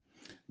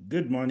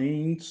Good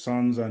morning,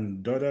 sons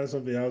and daughters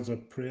of the House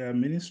of Prayer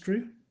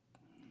Ministry.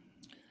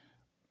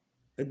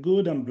 A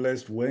good and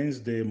blessed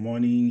Wednesday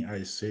morning,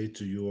 I say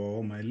to you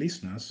all, my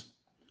listeners,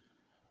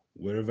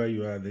 wherever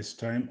you are this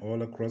time,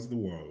 all across the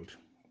world.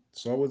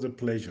 It's always a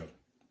pleasure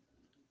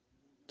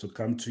to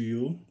come to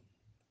you.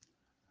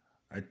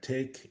 I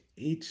take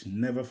it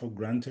never for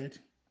granted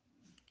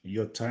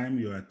your time,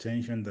 your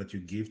attention that you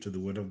give to the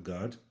Word of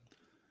God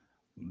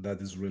that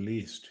is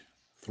released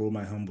through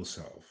my humble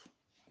self.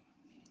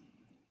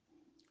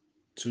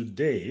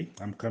 Today,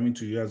 I'm coming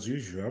to you as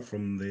usual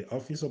from the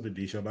office of the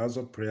Bishop House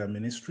of Prayer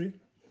Ministry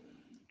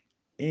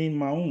in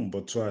Maun,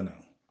 Botswana.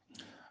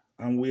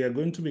 And we are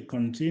going to be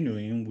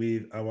continuing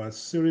with our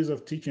series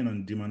of teaching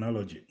on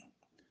demonology.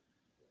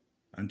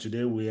 And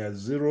today we are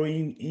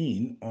zeroing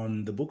in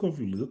on the book of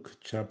Luke,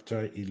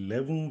 chapter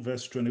 11,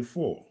 verse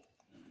 24.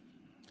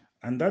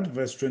 And that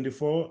verse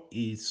 24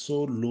 is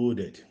so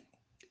loaded.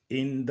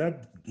 In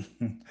that,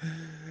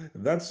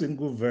 that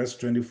single verse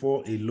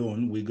 24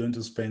 alone, we're going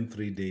to spend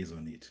 3 days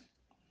on it.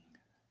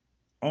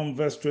 On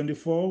verse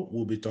 24,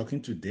 we'll be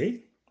talking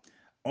today.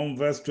 On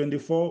verse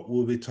 24,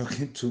 we'll be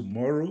talking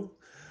tomorrow.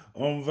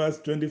 On verse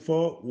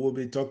 24, we'll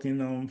be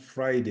talking on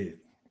Friday.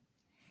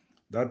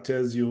 That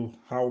tells you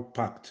how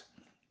packed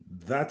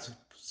that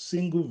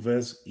single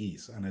verse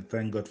is, and I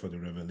thank God for the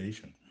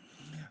revelation.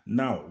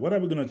 Now, what are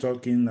we going to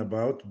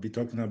be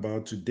talking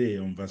about today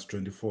on verse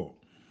 24?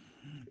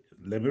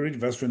 Let me read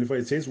verse 24.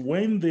 It says,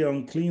 "When the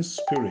unclean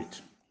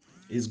spirit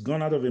is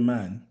gone out of a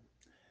man,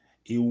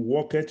 he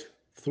walketh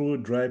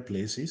through dry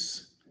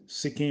places,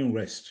 seeking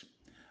rest,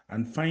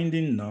 and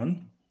finding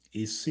none,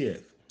 he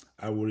saith,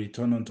 I will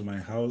return unto my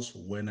house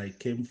when I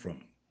came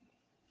from."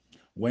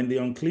 When the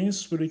unclean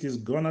spirit is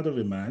gone out of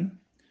a man,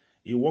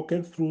 he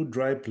walketh through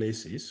dry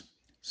places,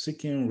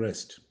 seeking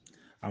rest,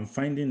 and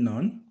finding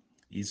none,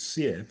 he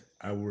saith,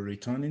 I will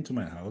return into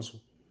my house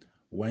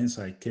whence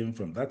I came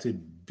from. That's a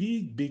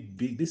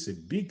this is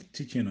a big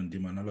teaching on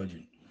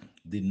demonology.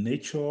 The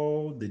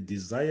nature, the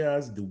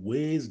desires, the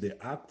ways, the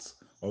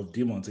acts of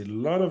demons. A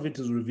lot of it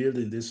is revealed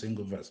in this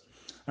single verse.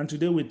 And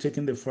today we're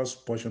taking the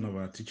first portion of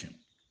our teaching.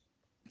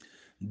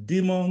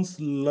 Demons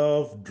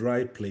love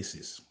dry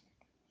places.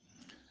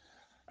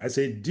 I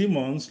say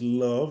demons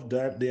love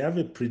that they have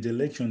a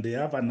predilection, they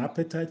have an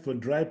appetite for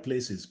dry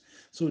places.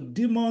 So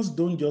demons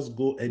don't just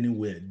go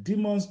anywhere.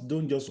 Demons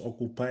don't just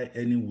occupy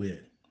anywhere.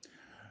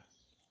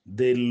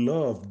 They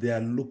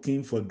are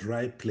looking for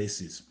dry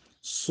places.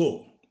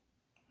 So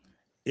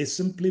it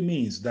simply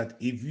means that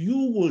if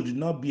you would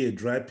not be a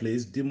dry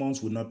place,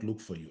 demons will not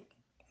look for you.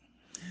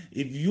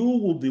 If you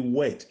will be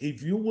wet,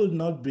 if you will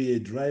not be a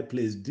dry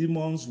place,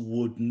 demons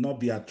would not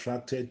be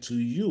attracted to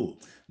you.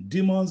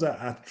 Demons are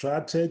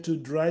attracted to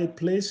dry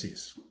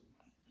places.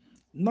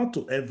 Not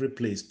to every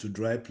place, to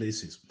dry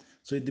places.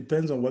 So it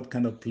depends on what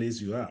kind of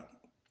place you are.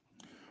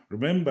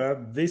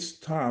 Remember, this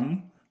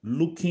term,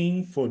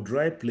 looking for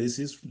dry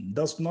places,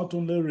 does not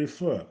only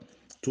refer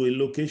to a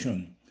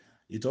location,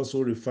 it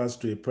also refers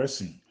to a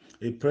person.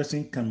 A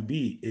person can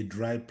be a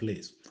dry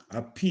place.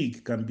 A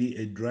pig can be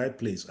a dry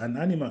place. An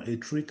animal, a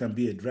tree can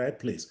be a dry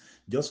place,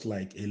 just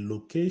like a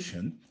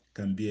location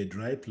can be a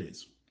dry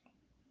place.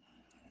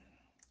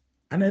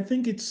 And I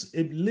think it's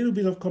a little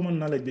bit of common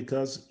knowledge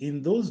because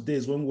in those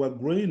days when we were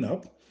growing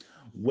up,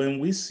 when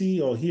we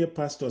see or hear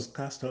pastors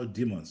cast out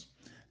demons,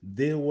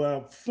 they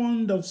were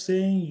fond of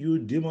saying, You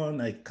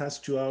demon, I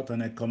cast you out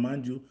and I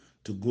command you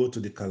to go to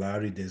the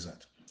Kalahari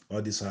Desert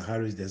or the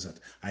Sahara Desert.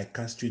 I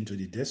cast you into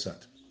the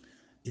desert.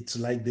 It's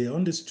like they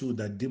understood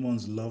that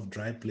demons love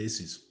dry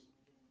places.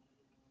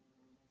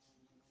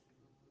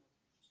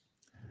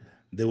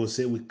 They will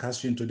say, We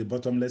cast you into the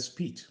bottomless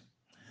pit.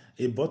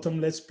 A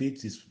bottomless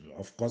pit is,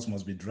 of course,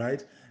 must be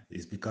dried.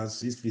 It's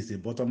because if it's a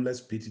bottomless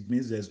pit, it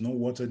means there's no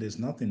water, there's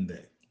nothing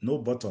there, no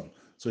bottom.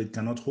 So it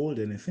cannot hold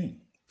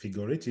anything,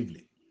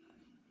 figuratively.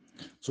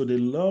 So they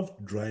love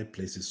dry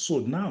places. So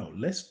now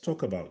let's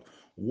talk about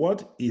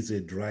what is a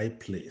dry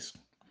place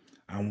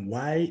and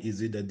why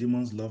is it that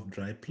demons love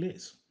dry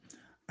place?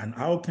 And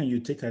how can you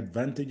take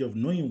advantage of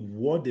knowing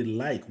what they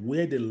like,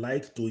 where they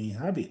like to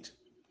inhabit,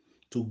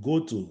 to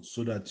go to,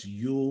 so that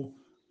you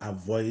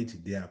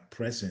avoid their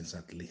presence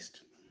at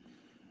least?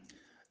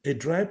 A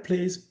dry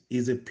place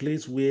is a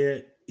place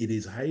where it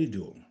is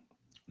idle.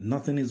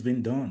 Nothing is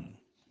being done.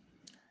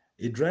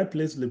 A dry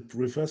place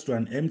refers to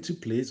an empty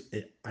place,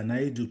 an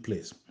idle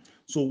place.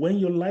 So when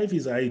your life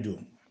is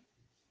idle,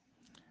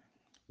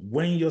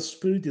 when your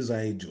spirit is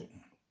idle,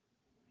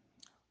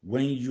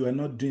 when you are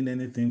not doing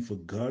anything for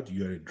God,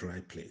 you are a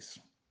dry place.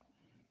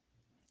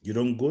 You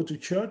don't go to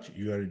church,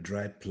 you are a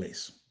dry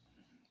place.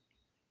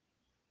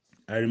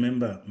 I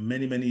remember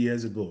many, many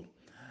years ago,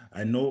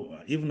 I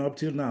know even up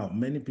till now,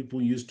 many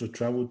people used to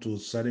travel to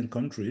certain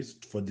countries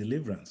for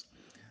deliverance.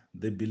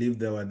 They believed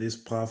there were these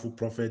powerful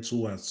prophets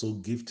who were so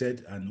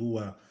gifted and who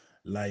were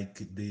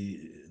like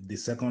the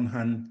second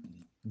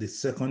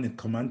in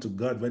command to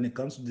God when it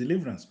comes to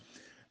deliverance.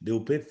 They will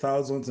pay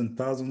thousands and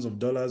thousands of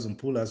dollars and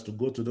pullers to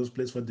go to those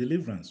places for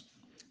deliverance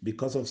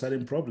because of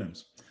certain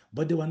problems.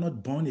 but they were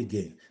not born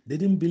again. They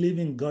didn't believe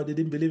in God. They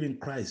didn't believe in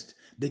Christ.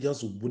 They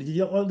just,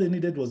 all they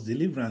needed was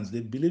deliverance.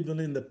 They believed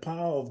only in the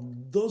power of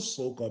those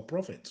so-called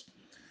prophets.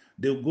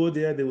 They'll go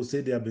there, they will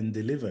say they have been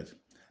delivered.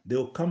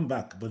 They'll come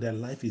back, but their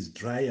life is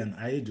dry and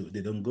idle.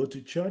 They don't go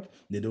to church.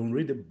 They don't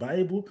read the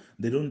Bible.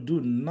 They don't do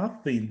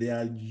nothing. They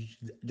are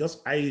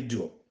just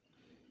idle.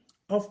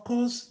 Of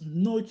course,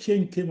 no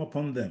change came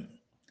upon them.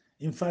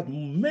 In fact,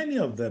 many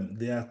of them,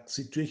 their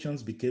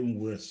situations became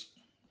worse.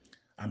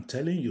 I'm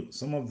telling you,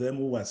 some of them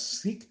who were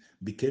sick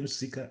became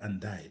sicker and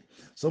died.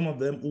 Some of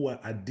them who were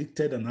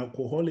addicted and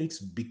alcoholics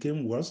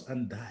became worse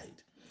and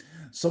died.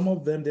 Some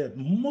of them,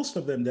 most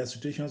of them, their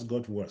situations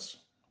got worse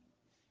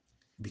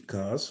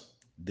because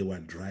they were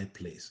dry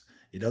place.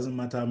 It doesn't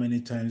matter how many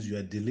times you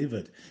are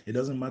delivered. It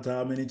doesn't matter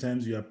how many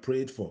times you are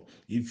prayed for.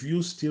 If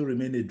you still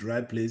remain a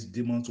dry place,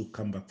 demons will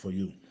come back for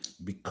you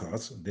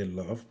because they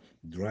love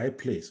dry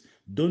place.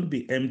 Don't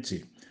be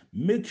empty.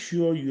 Make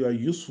sure you are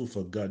useful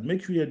for God.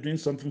 Make sure you are doing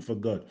something for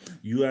God.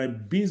 You are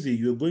busy.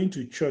 You're going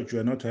to church. You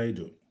are not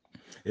idle.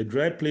 A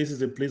dry place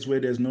is a place where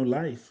there's no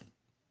life.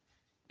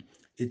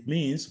 It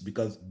means,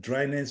 because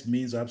dryness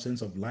means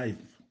absence of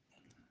life.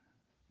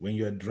 When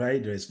you are dry,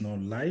 there is no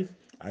life.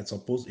 I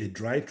suppose a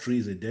dry tree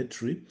is a dead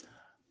tree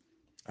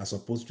as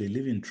opposed to a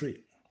living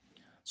tree.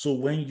 So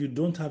when you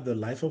don't have the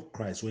life of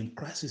Christ, when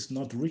Christ is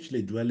not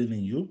richly dwelling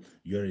in you,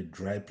 you're a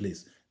dry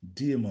place.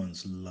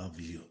 Demons love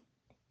you.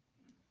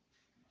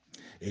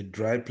 A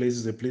dry place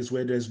is a place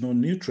where there's no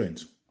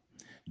nutrients.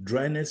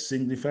 Dryness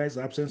signifies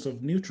absence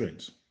of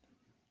nutrients.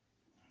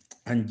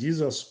 And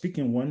Jesus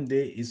speaking one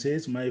day, he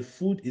says, my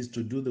food is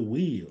to do the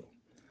will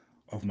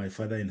of my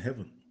Father in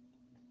heaven.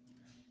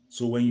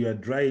 So when you are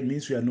dry, it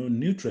means you have no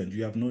nutrient.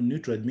 You have no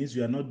nutrient. It means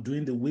you are not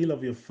doing the will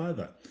of your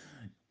Father.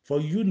 For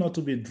you not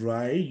to be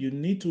dry, you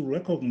need to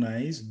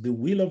recognize the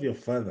will of your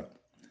Father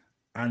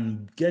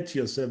and get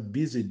yourself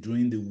busy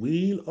doing the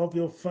will of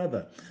your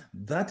Father.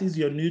 That is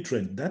your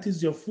nutrient. That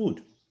is your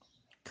food,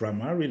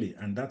 primarily.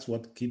 And that's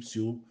what keeps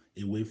you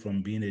away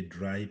from being a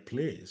dry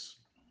place.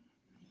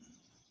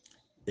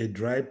 A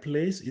dry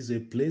place is a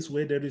place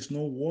where there is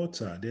no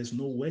water, there's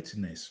no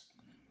wetness,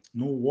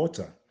 no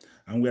water.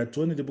 And we are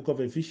told in the book of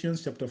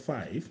Ephesians, chapter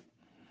 5,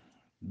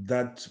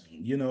 that,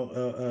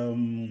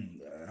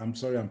 I'm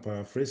sorry, I'm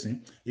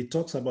paraphrasing. It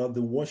talks about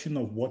the washing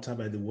of water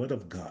by the word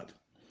of God.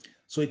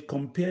 So it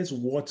compares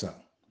water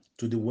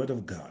to the word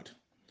of God.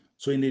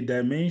 So in a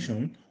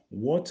dimension,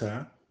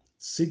 water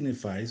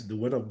signifies the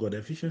word of God.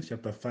 Ephesians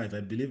chapter 5,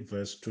 I believe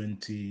verse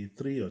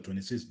 23 or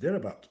 26,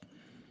 thereabout.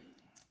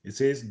 It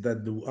says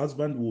that the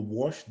husband will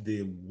wash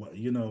the,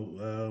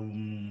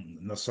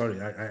 no,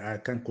 sorry, I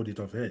can't quote it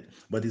off head,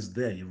 but it's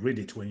there. You read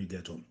it when you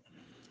get home.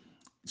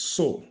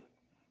 So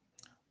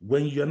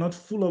when you're not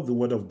full of the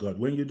word of God,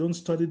 when you don't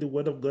study the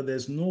word of God,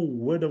 there's no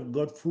word of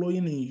God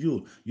flowing in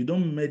you. You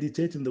don't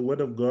meditate in the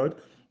word of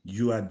God,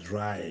 you are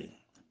dry.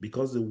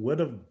 Because the word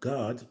of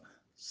God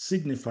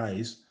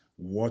signifies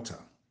water.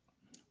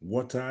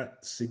 Water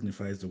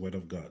signifies the word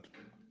of God.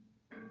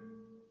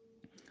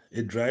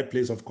 A dry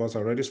place, of course, I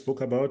already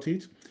spoke about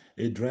it.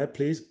 A dry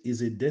place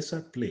is a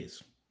desert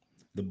place,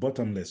 the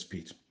bottomless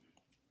pit.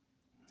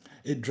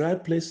 A dry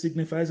place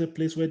signifies a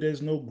place where there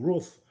is no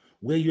growth,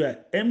 where you are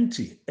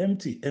empty,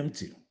 empty,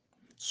 empty.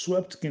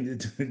 Swept clean.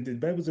 The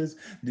Bible says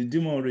the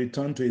demon will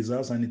return to his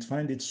house and it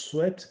find it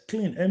swept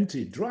clean,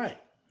 empty, dry.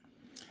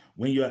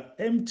 When you are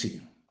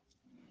empty,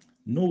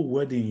 no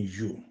word in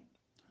you.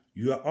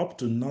 You are up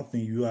to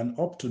nothing. You are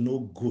up to no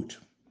good.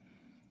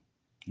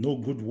 No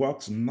good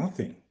works,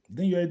 nothing.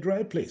 Then you are a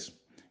dry place.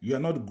 You are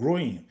not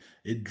growing.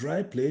 A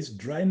dry place,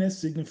 dryness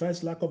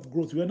signifies lack of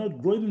growth. You are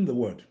not growing in the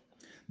word.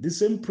 The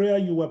same prayer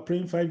you were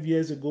praying 5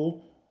 years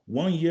ago,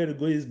 1 year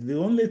ago, is the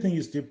only thing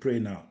you still pray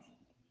now.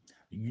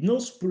 No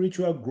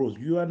spiritual growth.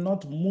 You are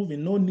not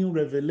moving, no new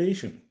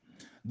revelation.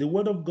 The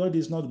word of God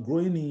is not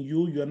growing in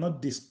you. You are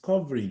not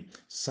discovering,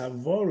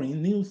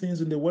 savoring new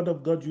things in the word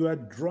of God. You are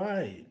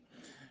dry.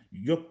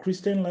 Your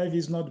Christian life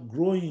is not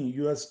growing.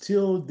 You are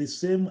still the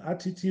same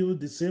attitude,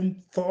 the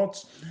same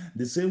thoughts,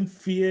 the same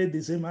fear, the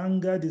same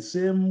anger, the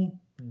same,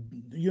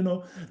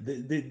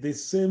 the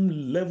same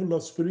level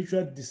of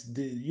spiritual,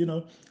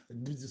 the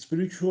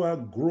spiritual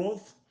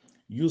growth.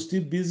 You're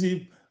still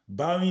busy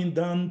bowing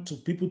down to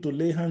people to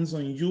lay hands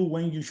on you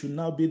when you should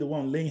now be the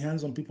one laying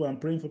hands on people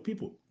and praying for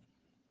people.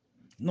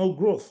 No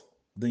growth.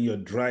 Then you're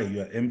dry,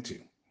 you're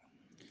empty.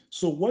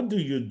 So what do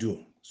you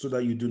do so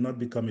that you do not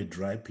become a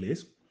dry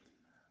place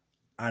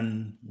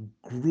and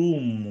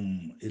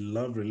groom a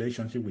love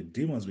relationship with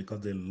demons,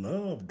 because they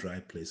love dry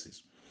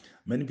places?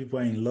 Many people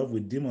are in love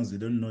with demons. They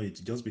don't know it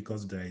just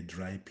because they're a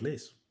dry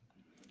place.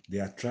 They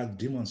attract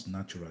demons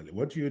naturally.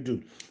 What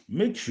do?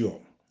 Make sure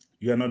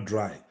you are not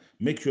dry.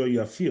 Make sure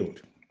you are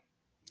filled.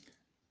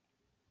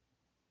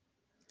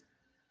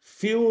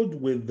 Filled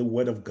with the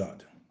word of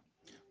God.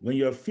 When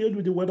you are filled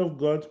with the word of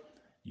God,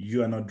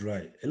 you are not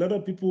dry. A lot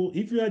of people,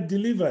 if you are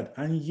delivered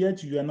and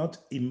yet you are not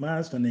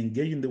immersed and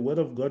engaged in the word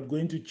of God,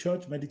 going to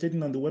church,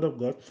 meditating on the word of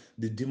God,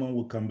 the demon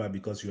will come back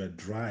because you are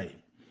dry.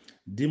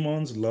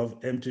 Demons love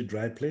empty,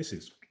 dry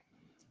places.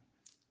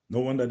 No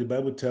wonder the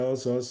Bible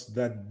tells us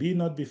that be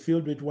not be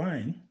filled with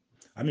wine.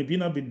 Be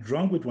not be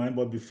drunk with wine,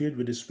 but be filled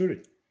with the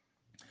Spirit.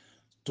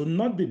 To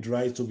not be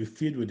dry is to be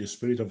filled with the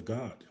Spirit of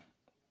God.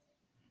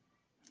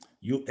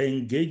 You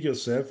engage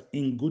yourself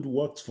in good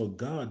works for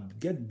God.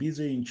 Get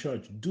busy in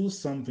church. Do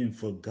something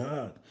for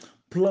God.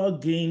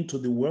 Plug into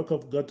the work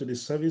of God, to the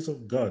service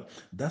of God.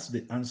 That's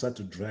the answer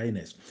to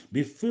dryness.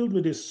 Be filled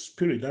with the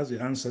Spirit. That's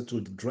the answer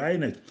to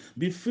dryness.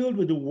 Be filled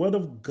with the Word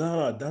of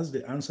God. That's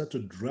the answer to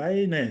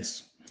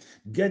dryness.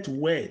 Get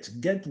wet,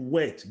 get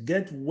wet,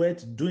 get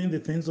wet doing the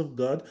things of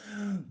God,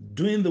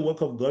 doing the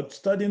work of God,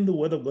 studying the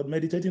Word of God,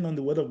 meditating on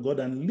the Word of God,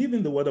 and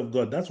living the Word of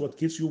God. That's what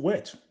keeps you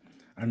wet.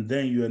 And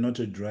then you are not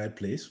a dry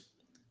place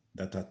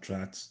that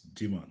attracts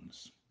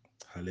demons.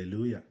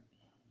 Hallelujah.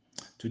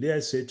 Today I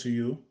say to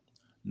you,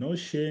 no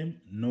shame,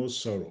 no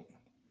sorrow.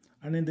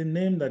 And in the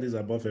name that is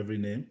above every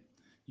name,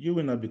 you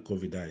will not be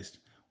COVIDized.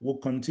 We'll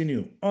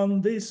continue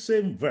on this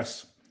same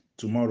verse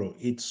tomorrow.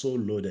 It's so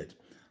loaded.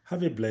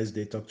 Have a blessed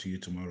day. Talk to you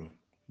tomorrow.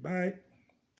 Bye.